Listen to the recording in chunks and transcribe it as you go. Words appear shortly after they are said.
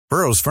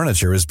Burrow's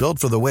furniture is built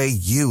for the way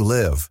you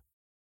live.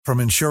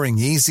 From ensuring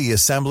easy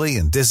assembly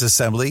and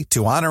disassembly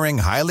to honoring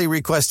highly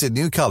requested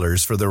new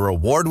colors for their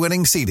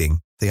award-winning seating,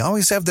 they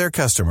always have their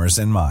customers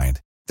in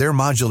mind. Their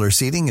modular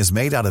seating is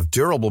made out of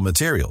durable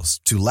materials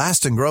to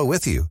last and grow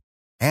with you.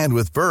 And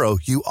with Burrow,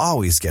 you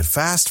always get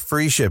fast,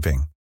 free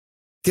shipping.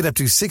 Get up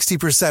to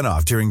 60%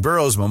 off during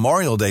Burrow's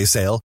Memorial Day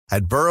sale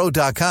at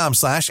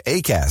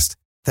burrow.com/ACAST.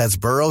 That's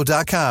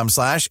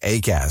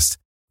burrow.com/ACAST.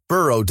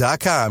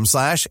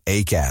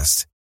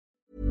 burrow.com/ACAST.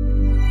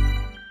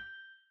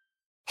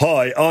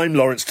 Hi, I'm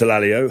Lawrence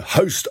Dallaglio,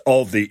 host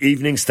of the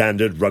Evening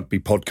Standard Rugby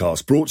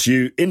Podcast, brought to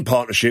you in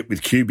partnership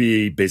with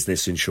QBE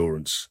Business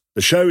Insurance.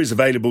 The show is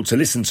available to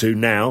listen to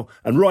now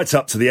and right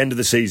up to the end of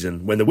the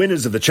season, when the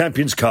winners of the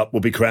Champions Cup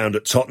will be crowned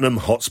at Tottenham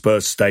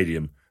Hotspur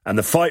Stadium, and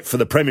the fight for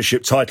the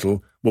Premiership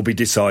title will be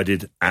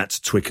decided at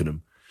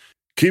Twickenham.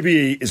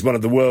 QBE is one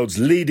of the world's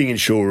leading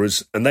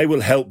insurers, and they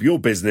will help your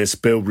business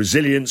build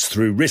resilience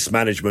through risk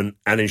management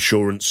and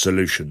insurance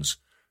solutions.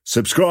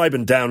 Subscribe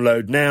and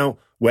download now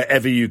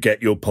wherever you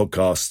get your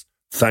podcasts.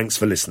 Thanks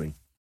for listening.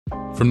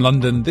 From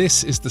London,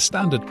 this is the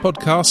Standard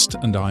Podcast,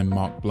 and I'm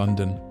Mark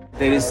Blunden.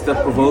 There is the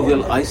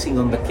proverbial icing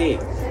on the cake.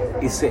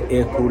 It's the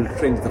air-cooled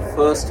train, the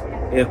first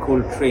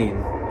air-cooled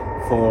train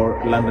for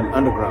London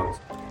Underground.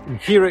 And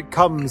here it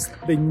comes,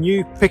 the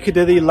new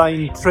Piccadilly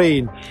Line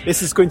train.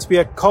 This is going to be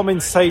a common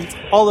sight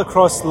all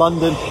across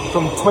London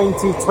from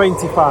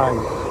 2025.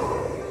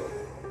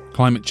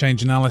 Climate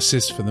change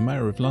analysis for the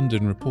Mayor of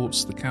London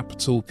reports the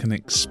capital can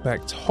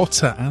expect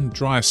hotter and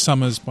drier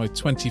summers by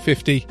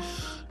 2050,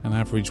 an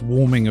average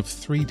warming of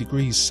 3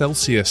 degrees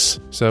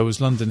Celsius. So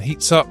as London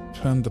heats up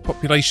and the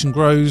population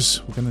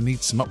grows, we're going to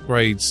need some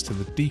upgrades to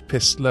the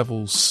deepest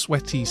level,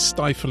 sweaty,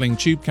 stifling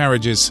tube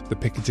carriages. The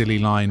Piccadilly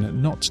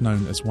Line, not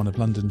known as one of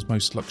London's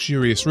most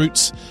luxurious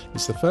routes,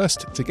 is the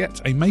first to get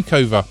a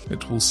makeover.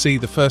 It will see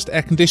the first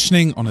air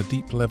conditioning on a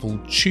deep level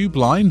tube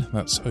line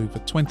that's over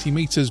 20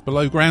 metres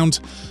below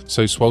ground,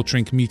 so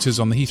sweltering commuters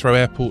on the Heathrow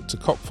Airport to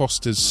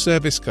Cockfosters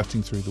service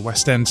cutting through the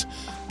West End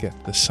get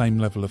the same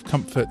level of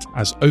comfort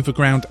as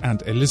Overground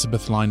and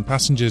Elizabeth Line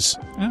passengers.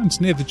 And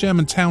near the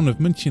German town of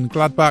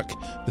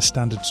Mönchengladbach, the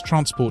Standard's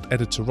transport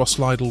editor Ross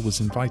Lydall was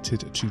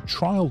invited to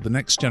trial the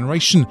next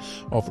generation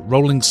of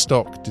rolling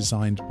stock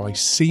designed by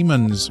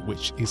Siemens,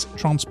 which is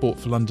Transport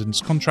for London's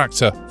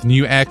contractor. The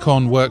new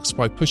aircon works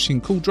by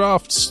pushing cool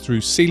drafts through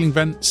ceiling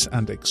vents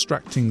and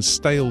extracting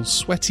stale,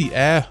 sweaty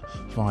air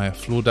via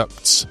floor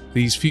ducts.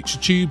 These future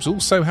tubes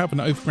also have an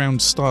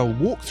overground-style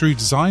walk-through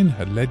design,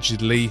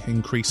 allegedly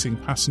increasing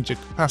passenger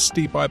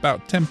capacity by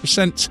about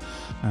 10%,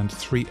 and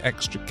 3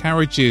 extra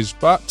carriages,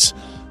 but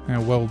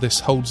how well this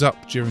holds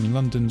up during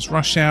London's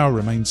rush hour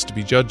remains to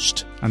be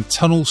judged. And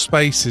tunnel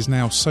space is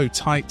now so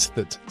tight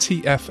that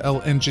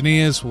TfL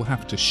engineers will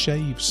have to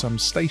shave some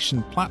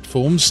station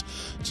platforms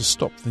to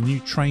stop the new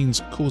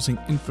trains causing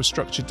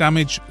infrastructure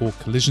damage or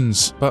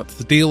collisions. But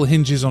the deal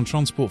hinges on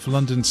Transport for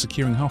London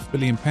securing £500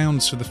 million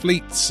for the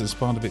fleets as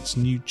part of its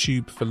new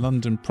Tube for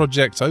London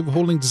project,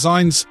 overhauling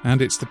designs,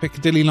 and it's the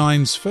Piccadilly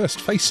Line's first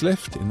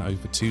facelift in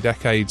over 2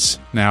 decades.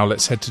 Now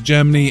let's head to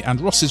Germany and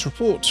Ross's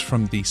report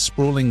from the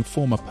sprawling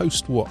former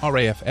post-war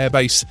RAF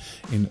airbase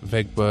in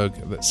Vegberg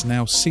that's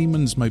now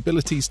Siemens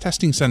Mobility's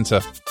testing centre.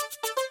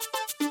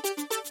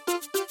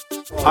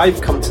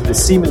 I've come to the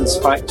Siemens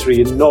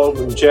factory in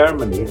northern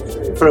Germany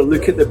for a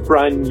look at the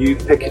brand new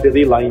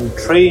Piccadilly Line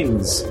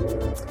trains.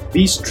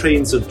 These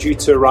trains are due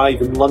to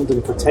arrive in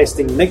London for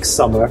testing next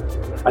summer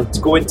and to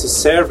go into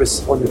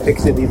service on the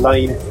Piccadilly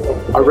Line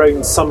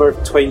around summer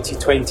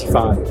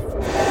 2025.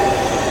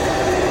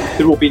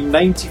 There will be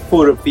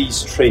 94 of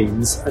these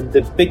trains, and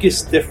the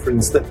biggest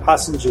difference that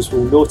passengers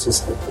will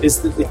notice is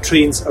that the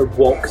trains are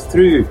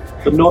walk-through.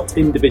 They're not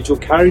individual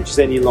carriages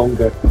any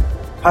longer.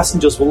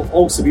 Passengers will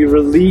also be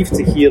relieved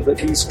to hear that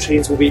these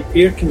trains will be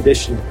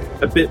air-conditioned,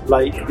 a bit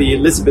like the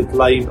Elizabeth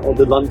Line or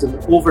the London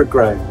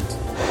Overground.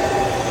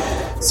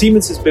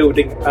 Siemens is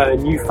building a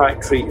new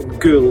factory in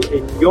Goole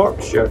in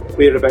Yorkshire,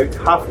 where about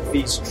half of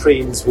these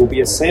trains will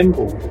be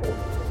assembled.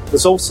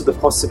 There's also the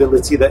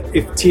possibility that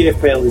if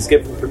TfL is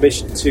given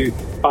permission to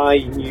buy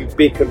new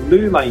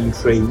Bakerloo Line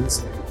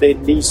trains,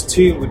 then these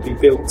too would be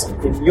built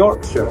in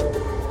Yorkshire.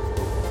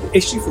 The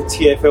issue for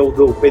TfL,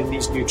 though, when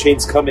these new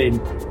trains come in,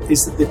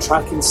 is that the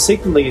track and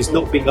signalling is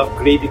not being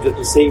upgraded at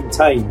the same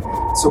time.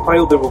 So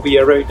while there will be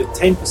around a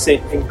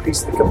 10%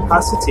 increase in the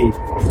capacity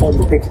on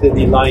the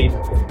Piccadilly Line,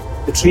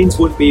 the trains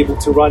won't be able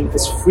to run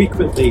as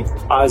frequently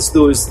as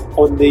those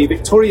on the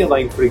Victoria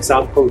Line, for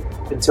example,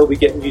 until we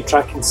get new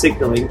track and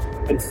signalling,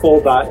 and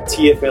for that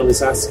TfL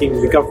is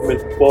asking the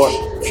government for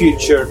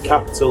future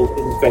capital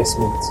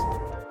investment.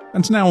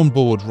 And now on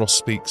board, Ross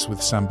speaks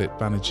with Sambit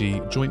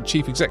Banerjee, Joint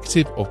Chief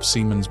Executive of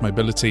Siemens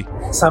Mobility.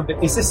 Sambit,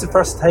 is this the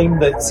first time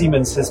that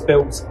Siemens has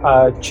built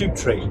a tube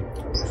train?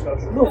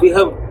 No, we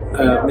have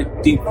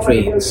deep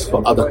trains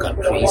for other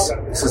countries.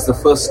 This is the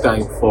first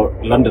time for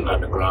London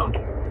Underground.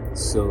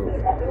 So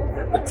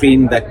the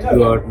train that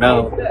you are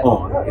now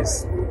on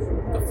is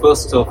the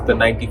first of the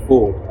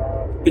 94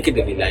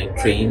 Piccadilly Line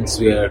trains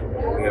we are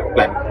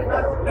planning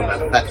to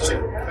manufacture.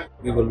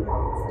 we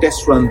will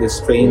test run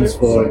these trains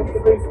for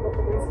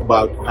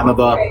about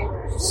another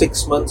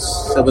 6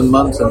 months, 7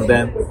 months, and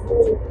then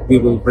we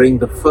will bring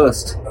the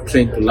first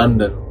train to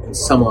London in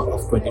summer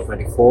of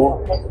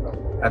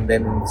 2024, and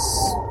then in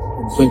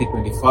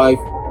 2025,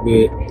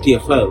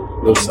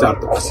 TfL will start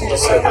the passenger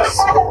service.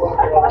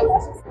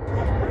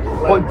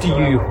 What do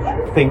you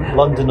think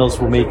Londoners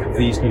will make of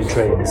these new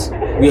trains?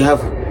 We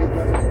have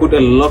put a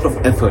lot of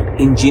effort,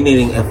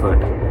 engineering effort,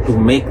 to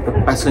make the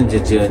passenger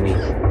journey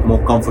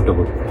more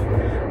comfortable.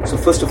 So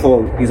first of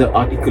all, these are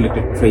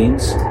articulated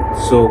trains,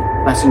 so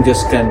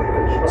passengers can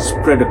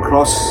spread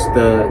across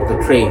the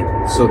train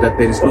so that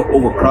there is no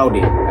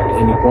overcrowding at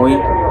any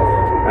point.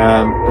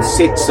 The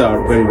seats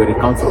are very, very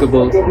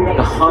comfortable.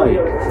 The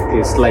height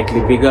is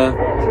slightly bigger.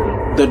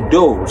 The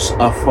doors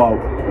are far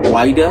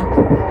wider,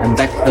 and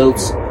that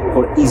helps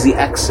for easy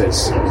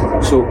access.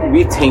 So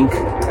we think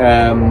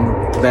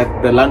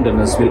that the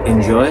Londoners will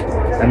enjoy.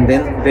 And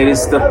then there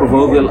is the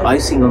proverbial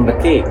icing on the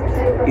cake.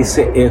 It's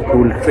an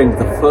air-cooled train,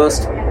 the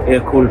first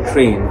air-cooled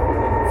train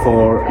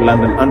for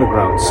London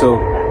Underground. So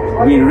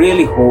we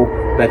really hope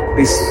that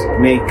this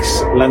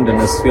makes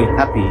Londoners feel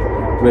happy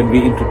when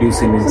we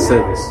introduce it in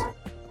service.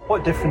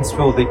 What difference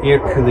will the air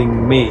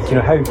cooling make?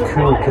 How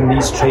cool can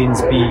these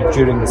trains be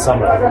during the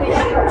summer?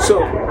 So,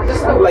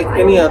 like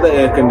any other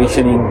air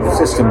conditioning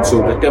system,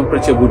 so the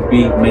temperature would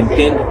be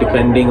maintained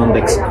depending on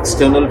the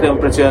external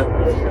temperature,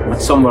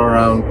 but somewhere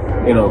around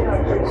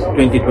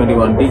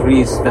 20-21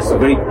 degrees. That's a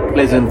very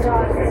pleasant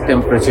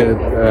temperature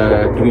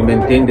to be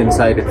maintained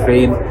inside a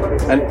train.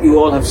 And you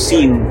all have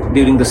seen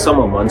during the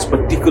summer months,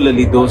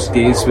 particularly those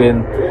days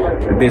when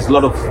there's a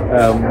lot of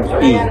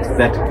heat,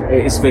 that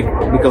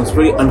becomes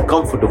very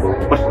uncomfortable,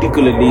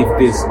 particularly if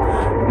there's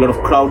a lot of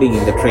crowding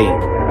in the train.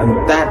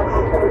 And that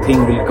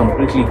thing will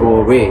completely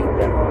go away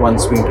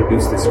once we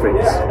introduce these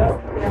trains.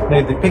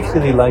 Now, the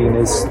Piccadilly line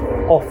is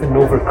often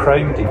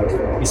overcrowded,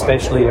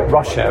 especially at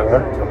rush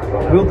hour.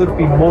 Will there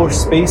be more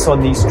space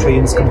on these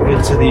trains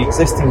compared to the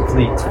existing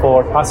fleet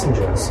for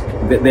passengers?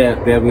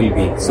 There will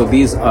be. So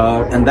these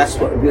are, and that's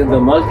what the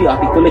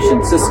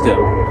multi-articulation system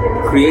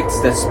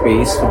creates that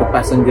space for the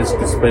passengers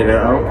to spread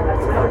around,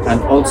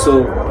 and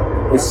also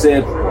it's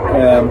said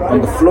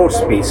on the floor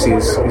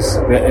spaces is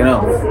there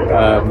enough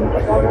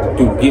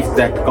to give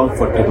that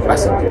comfort to the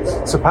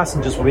passengers. So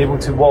passengers will be able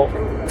to walk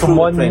from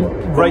one end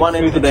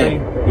through the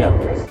train.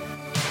 Yeah.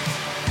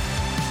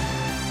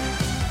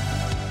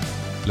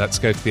 Let's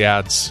go to the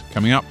ads.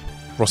 Coming up,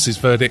 Ross's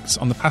verdict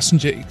on the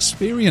passenger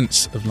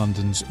experience of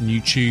London's new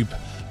tube.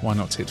 Why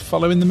not hit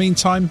follow in the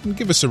meantime and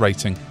give us a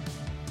rating?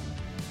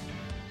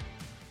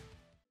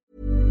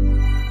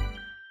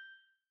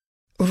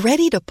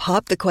 Ready to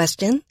pop the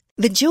question?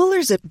 The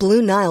jewelers at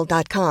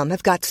BlueNile.com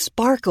have got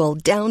sparkle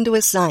down to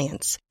a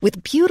science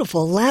with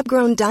beautiful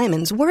lab-grown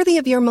diamonds worthy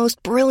of your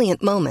most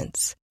brilliant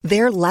moments.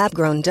 Their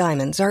lab-grown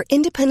diamonds are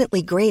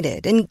independently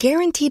graded and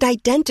guaranteed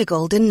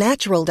identical to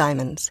natural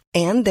diamonds,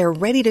 and they're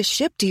ready to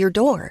ship to your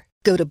door.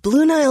 Go to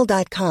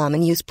BlueNile.com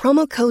and use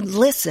promo code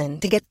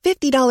LISTEN to get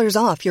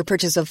 $50 off your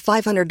purchase of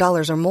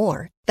 $500 or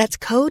more. That's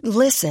code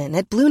LISTEN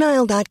at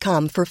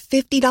BlueNile.com for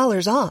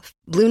 $50 off.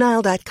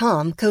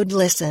 BlueNile.com, code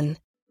LISTEN.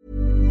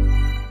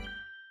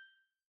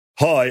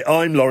 Hi,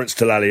 I'm Lawrence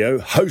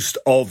Dallaglio, host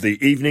of the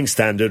Evening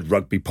Standard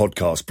Rugby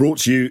Podcast, brought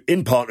to you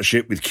in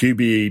partnership with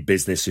QBE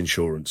Business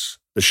Insurance.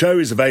 The show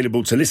is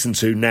available to listen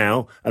to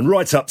now and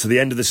right up to the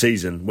end of the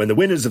season, when the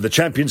winners of the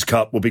Champions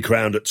Cup will be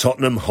crowned at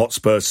Tottenham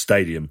Hotspur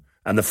Stadium,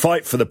 and the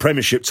fight for the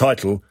Premiership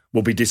title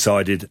will be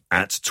decided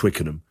at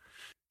Twickenham.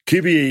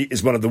 QBE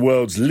is one of the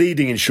world's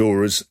leading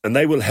insurers, and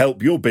they will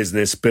help your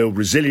business build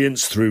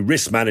resilience through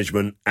risk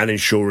management and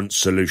insurance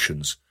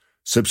solutions.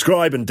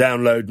 Subscribe and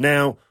download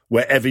now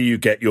wherever you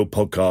get your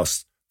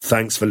podcasts.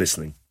 Thanks for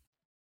listening.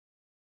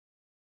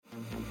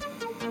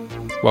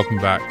 Welcome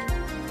back.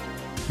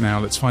 Now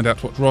let's find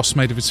out what Ross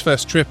made of his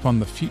first trip on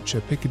the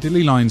future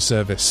Piccadilly line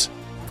service.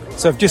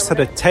 So I've just had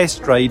a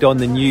test ride on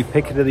the new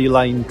Piccadilly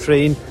line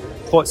train.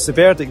 What's the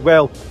verdict?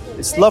 Well,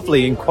 it's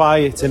lovely and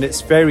quiet and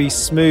it's very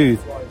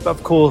smooth. But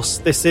of course,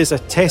 this is a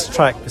test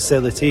track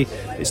facility.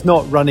 It's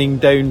not running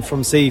down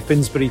from, say,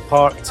 Finsbury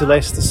Park to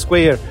Leicester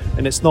Square,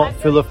 and it's not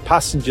full of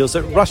passengers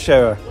at rush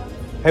hour.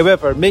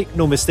 However, make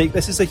no mistake,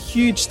 this is a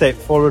huge step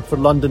forward for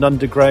London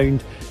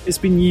Underground. It's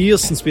been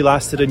years since we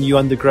last had a new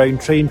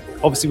underground train.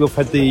 Obviously, we've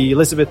had the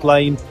Elizabeth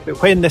line,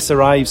 but when this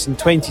arrives in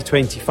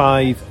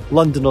 2025,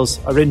 Londoners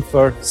are in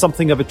for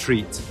something of a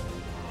treat.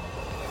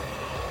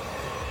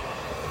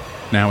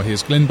 Now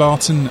here's Glyn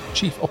Barton,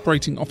 Chief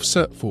Operating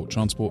Officer for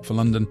Transport for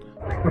London.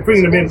 We're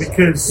bringing them in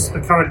because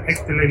the current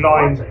Piccadilly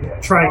line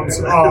trains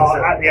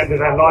are at the end of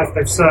their life.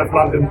 They've served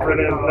London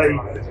brilliantly.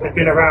 They've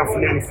been around for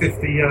nearly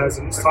 50 years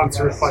and it's time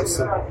to replace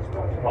them.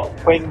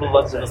 When will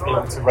Londoners be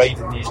able to ride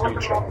in these new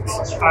trains?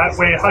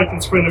 We're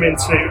hoping to bring them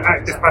into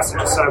active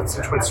passenger service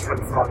in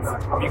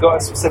 2025. Have you got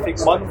a specific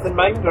month in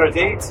mind or a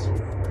date?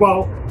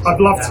 Well,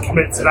 I'd love to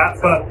commit to that,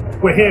 but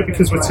we're here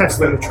because we're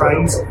testing the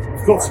trains.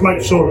 We've got to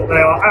make sure that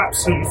they are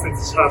absolutely fit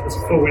for purpose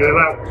before we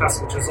allow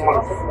passengers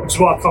on, which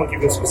is why I can't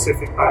give you a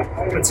specific date.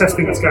 But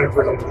testing is going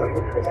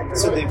brilliantly.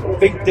 So the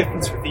big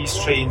difference with these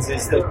trains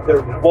is that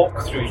they're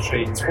walk-through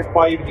trains.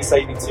 Why have you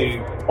decided to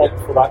opt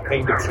for that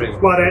kind of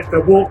train? Well,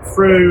 they're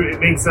walk-through. It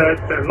means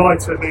that they're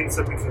lighter. It means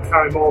that we can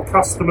carry more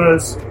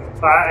customers,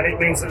 and it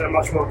means that they're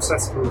much more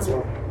accessible as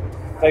well.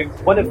 Now,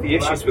 one of the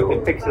issues with the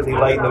Piccadilly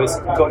line, though, is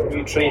you've got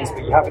new trains,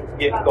 but you haven't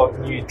yet got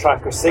new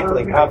tracker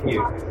signalling, have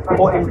you?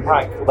 What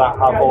impact will that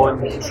have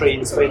on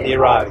trains when they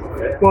arrive?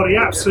 Well, the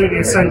absolutely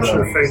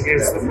essential thing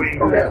is that we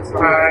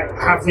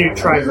have new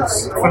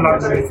trains for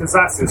London, because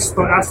that's the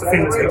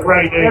thing that's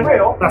degrading,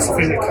 that's the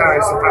thing that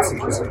carries the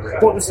passengers.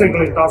 What the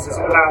signalling does is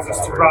it allows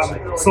us to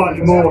run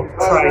slightly more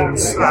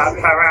trains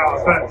per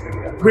hour, but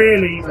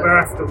really we're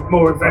after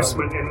more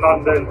investment in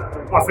London.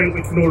 I think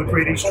we can all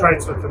agree these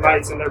trains look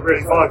amazing, they're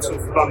really vital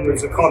for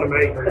London's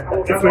economy.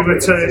 If we were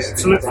to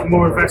look for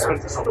more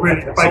investment,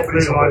 really the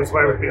Bakerloo line is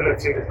where we'd be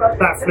looking.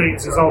 That fleet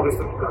is as old as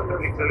the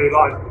Piccadilly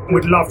line, and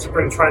we'd love to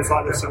bring trains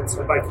like this into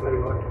the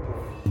Bakerloo line.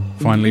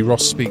 Finally,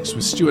 Ross speaks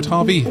with Stuart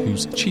Harvey,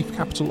 who's Chief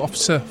Capital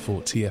Officer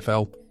for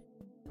TfL.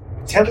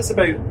 Tell us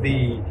about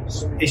the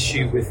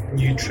issue with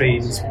new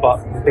trains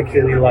but the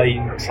Piccadilly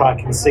line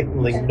track and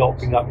signalling not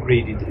being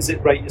upgraded. Is it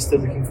right you're still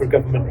looking for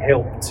government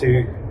help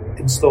to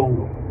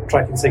install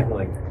track and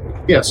signalling?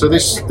 Yeah, so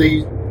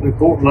we've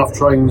bought enough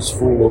trains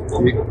for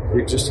the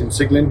existing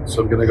signalling,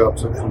 so we're going to go up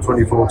from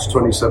 24 to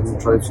 27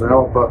 trains an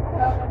hour, but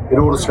in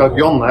order to go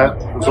beyond that,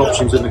 there's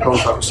options in the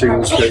contract with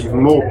Siemens to get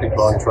even more Pick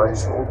line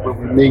trains, but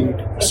we need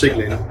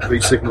signalling to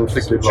be signalled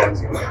Piccadilly line.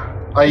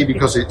 A,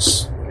 because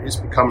it's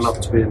becoming up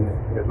to being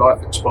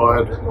life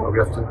expired, we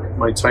have to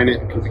maintain it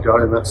and keep it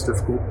going, that's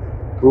difficult.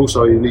 But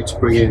also you need to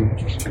bring in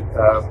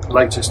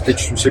latest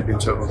digital signalling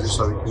technology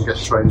so you can get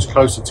trains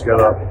closer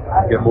together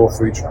and get more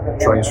through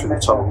trains through the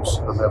tunnels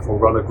and therefore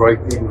run a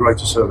even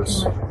greater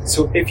service.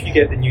 So if you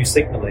get the new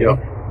signalling,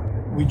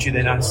 would you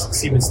then ask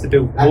Siemens to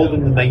build more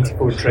than the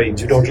 94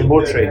 trains? You'd order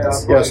more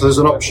trains? Yeah, so there's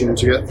an option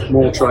to get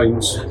more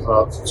trains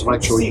to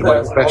make sure you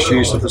make the best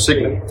use of the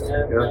signalling.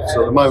 Yeah?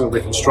 So at the moment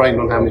we're constrained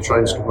on how many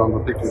trains can run the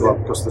Piccadilly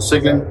line because of the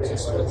signalling.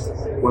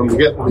 When we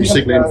get the new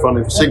signalling in front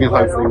of the signalling,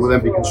 hopefully we'll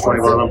then be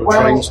constrained by the number of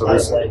trains. So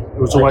there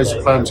was always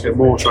a plan to get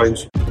more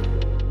trains.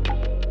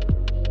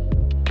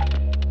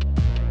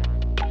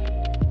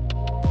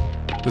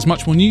 There's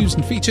much more news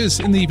and features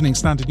in the Evening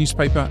Standard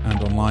newspaper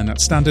and online at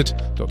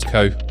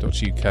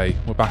standard.co.uk.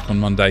 We're back on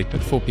Monday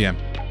at 4 p.m.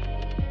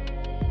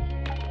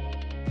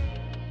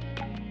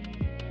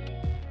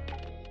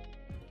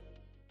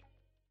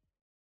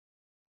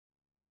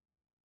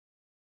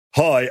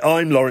 Hi,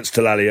 I'm Lawrence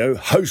Dallaglio,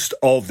 host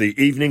of the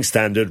Evening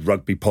Standard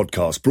Rugby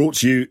Podcast, brought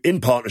to you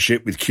in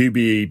partnership with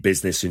QBE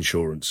Business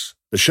Insurance.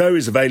 The show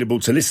is available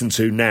to listen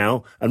to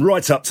now and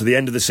right up to the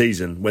end of the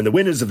season, when the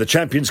winners of the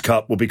Champions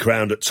Cup will be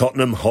crowned at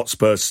Tottenham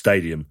Hotspur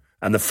Stadium,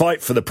 and the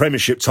fight for the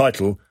Premiership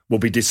title will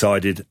be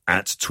decided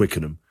at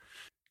Twickenham.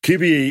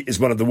 QBE is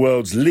one of the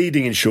world's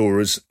leading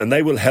insurers, and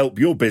they will help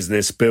your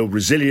business build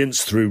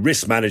resilience through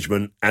risk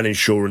management and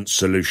insurance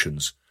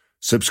solutions.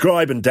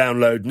 Subscribe and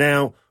download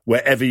now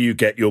wherever you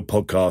get your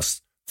podcasts.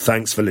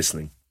 Thanks for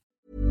listening.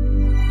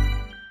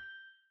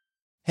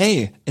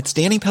 Hey, it's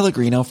Danny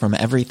Pellegrino from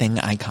Everything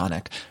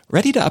Iconic.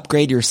 Ready to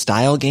upgrade your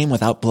style game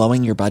without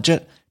blowing your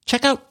budget?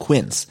 Check out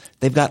Quince.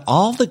 They've got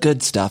all the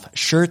good stuff,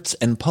 shirts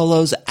and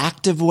polos,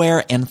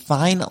 activewear, and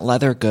fine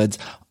leather goods,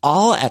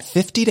 all at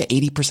 50 to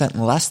 80%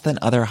 less than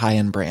other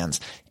high-end brands.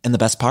 And the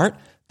best part?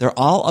 They're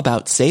all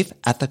about safe,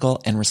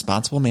 ethical, and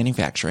responsible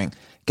manufacturing.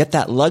 Get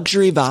that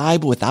luxury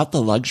vibe without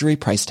the luxury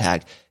price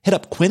tag. Hit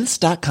up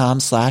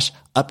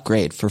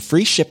quince.com/upgrade for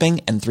free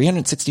shipping and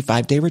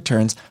 365-day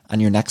returns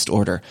on your next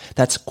order.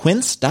 That's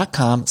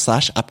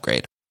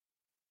quince.com/upgrade.